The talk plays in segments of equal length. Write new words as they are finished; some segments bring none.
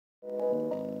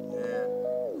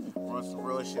want some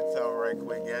real shit, tell me right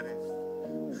quick, get it?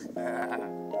 That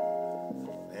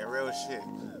real shit.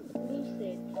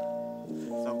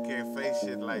 Some can't face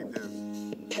shit like this.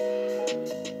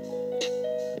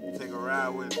 Take a ride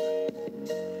with me.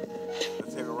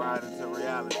 Let's take a ride into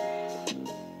reality.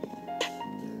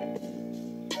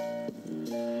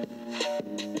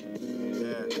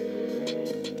 Yeah.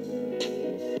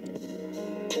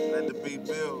 Let the beat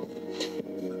build.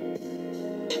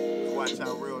 Watch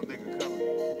how real nigga coming.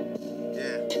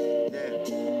 Yeah, yeah.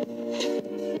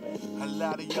 A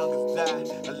lot of youngers die,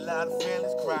 a lot of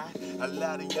families cry. A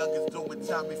lot of youngers doing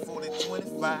time before they're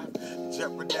 25.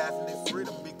 Jeopardizing their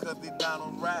freedom because they down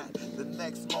on ride. The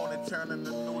next morning turning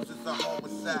the news, it's a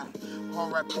homicide.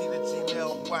 R.I.P. to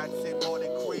Janelle Watts and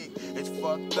Morning Creek. It's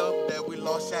fucked up that we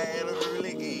lost y'all at an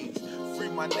early age. Free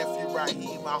my nephew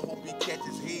Raheem, I hope he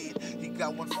catches head. He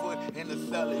got one foot in the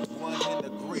cellar, one in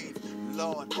the grave.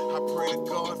 Lord, I pray to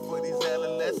God for these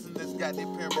adolescents that's got their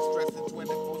parents stressing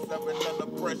 24/7 under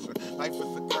pressure. Life is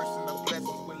a curse and a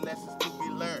blessing with lessons to be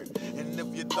learned. And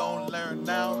if you don't learn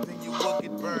now, then you will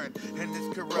get burned. In this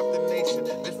corrupted nation,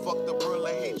 this fucked up world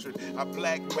of hatred. A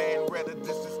black man rather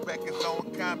disrespect his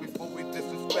own kind before we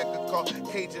disrespect a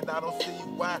Caucasian. I don't see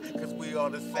why, cause we all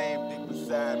the same deep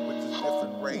inside, but just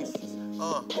different races.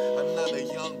 Another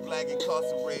young black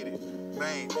incarcerated.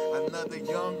 Man, another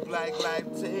young black life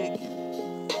taken.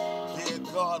 Dear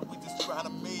God, we just try to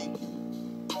make it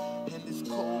in this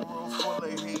cold world full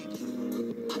of hate.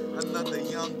 Another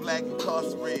young black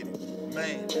incarcerated.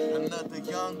 Man, another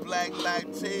young black life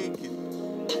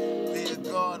taken. Dear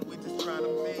God, we just try to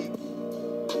make it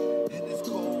in this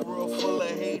cold world full of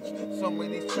hate. Some of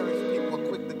these church people are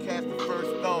quick to cast the first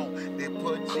stone. They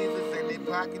put Jesus in their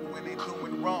pocket when they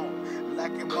doing wrong.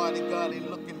 Like a mighty God, they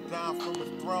looking down from his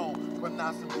throne.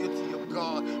 Pronounce him guilty of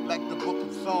God, like the book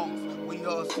of Songs. We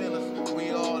all sinners,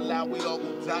 we all lie, we all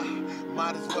will die.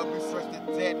 Might as well be fresh to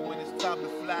death when it's time to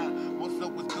fly. What's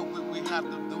up with do what we have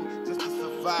to do just to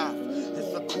survive?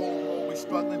 It's a cold world, we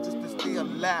struggling just to stay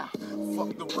alive.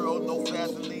 Fuck the world, no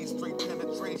Vaseline, straight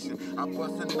penetration. I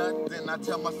bust a nut, then I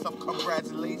tell myself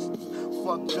congratulations.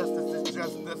 Fuck justice, it's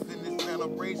just us in this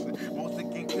generation. Most are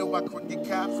getting killed by crooked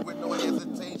cops with no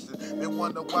hesitation. They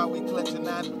wonder why we clutching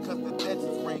eyes because the debt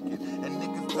is ranking. And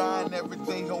niggas dying every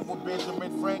day over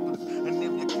Benjamin Franklin. And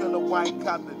if you kill a white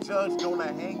cop, the judge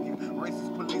gonna hang you.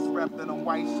 Racist police wrapped in a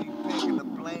white sheet pig in a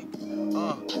blanket.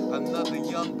 Another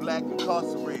young black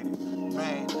incarcerated.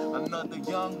 Man, another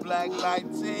young black life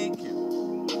taken.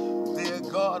 Dear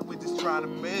God, we just trying to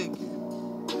make it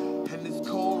in this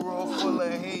cold world full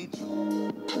of hatred.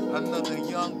 Another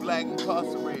young black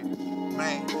incarcerated.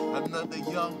 Man, another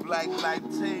young black life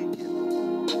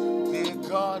taken. Dear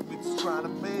God, we just trying to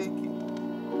make it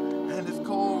in this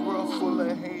cold world full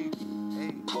of hate.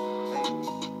 Hey, hey.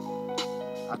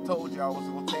 I told y'all I was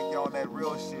gonna take y'all on that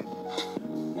real shit.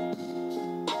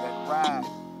 That ride.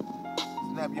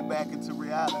 Snap you back into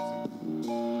reality.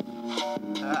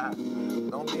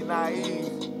 Don't be naive.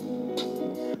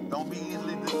 Don't be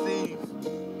easily deceived.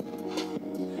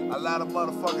 A lot of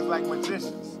motherfuckers like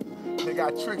magicians. They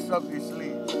got tricks up their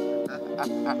sleeves.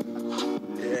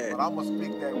 Yeah. But I'ma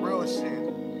speak that real shit. I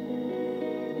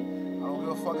don't give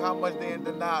a fuck how much they in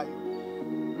denial.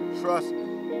 Trust me.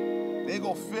 They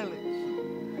gon' feel it.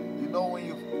 You know when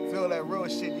you feel that real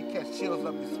shit, you catch chills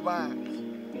up your spine.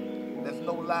 There's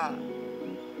no lie.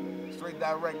 Straight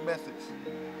direct message.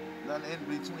 Nothing in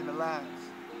between the lines.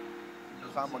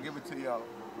 So I'm gonna give it to y'all.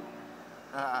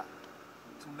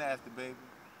 Too nasty, baby.